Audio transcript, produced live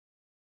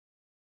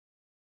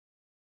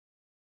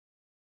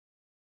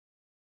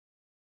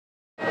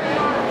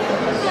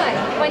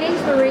My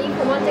name's Marie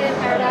from One Day in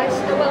Paradise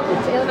and welcome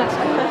to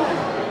Illamasqua.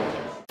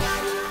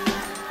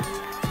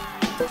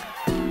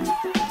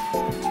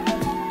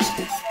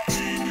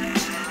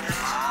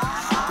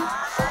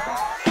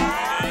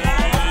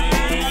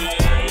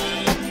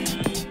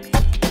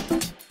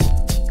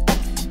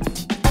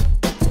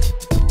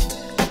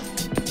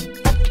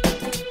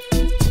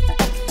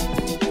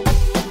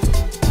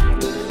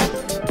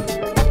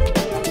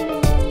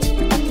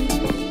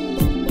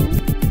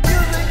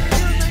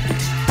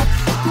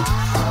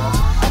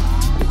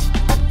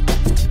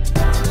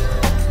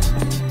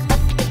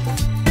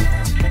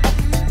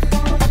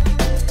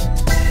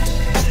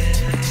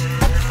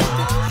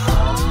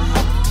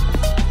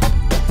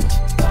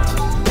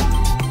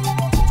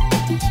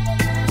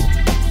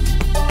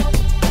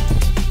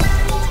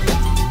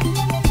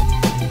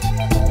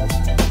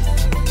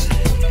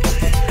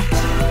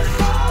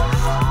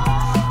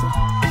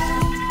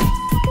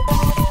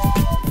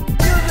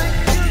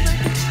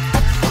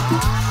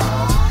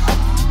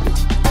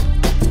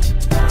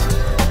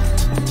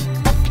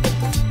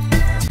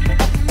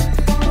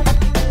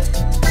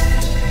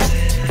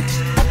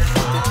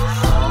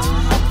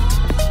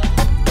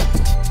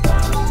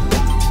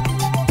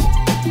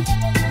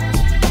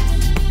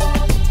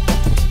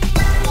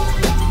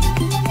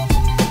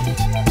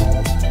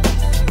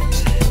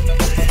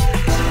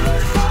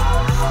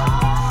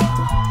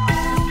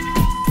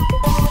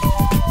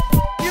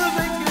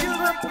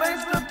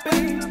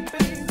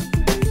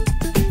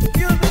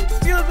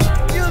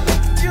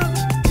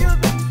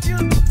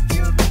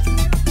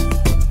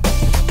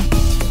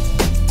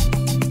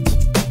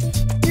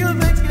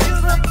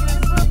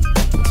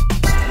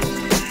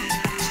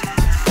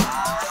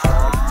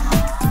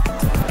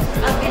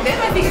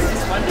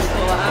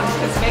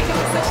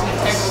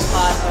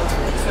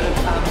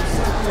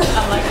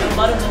 Like a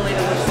lot of Lolita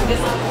looks in this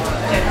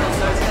general,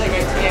 so it's really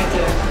great to be able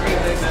to bring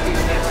those two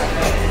together.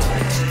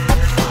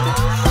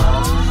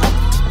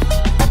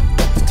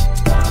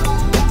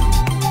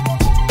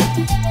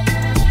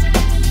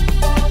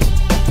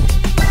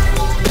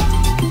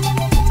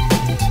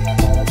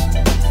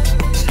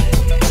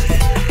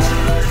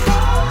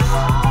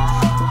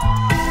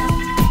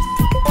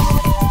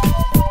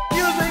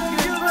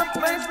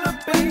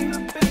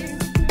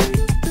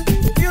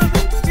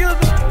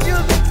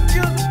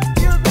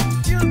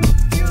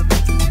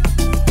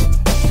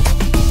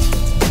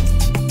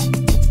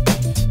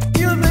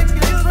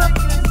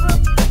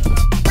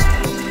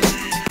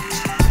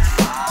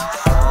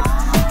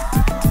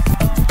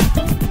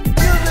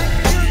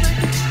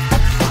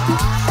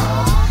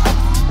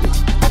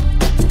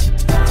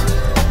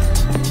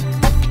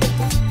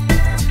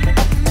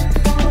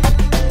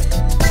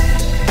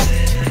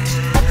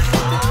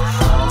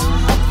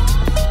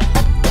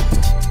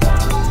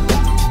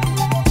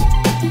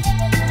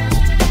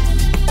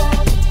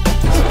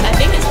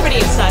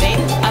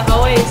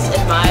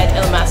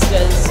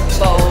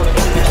 Bold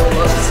individual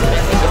looks, and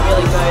I think it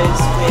really goes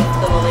with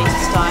the Lolita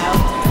style.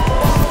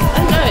 I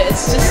don't know,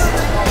 it's just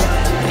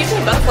it gives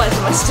me butterflies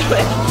in my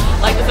stomach.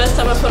 Like the first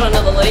time I put on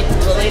a Lolita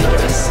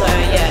dress, so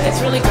yeah,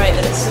 it's really great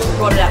that it's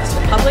brought it out to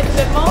the public a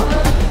bit more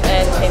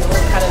and people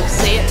kind of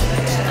see it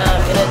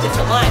in a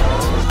different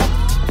light.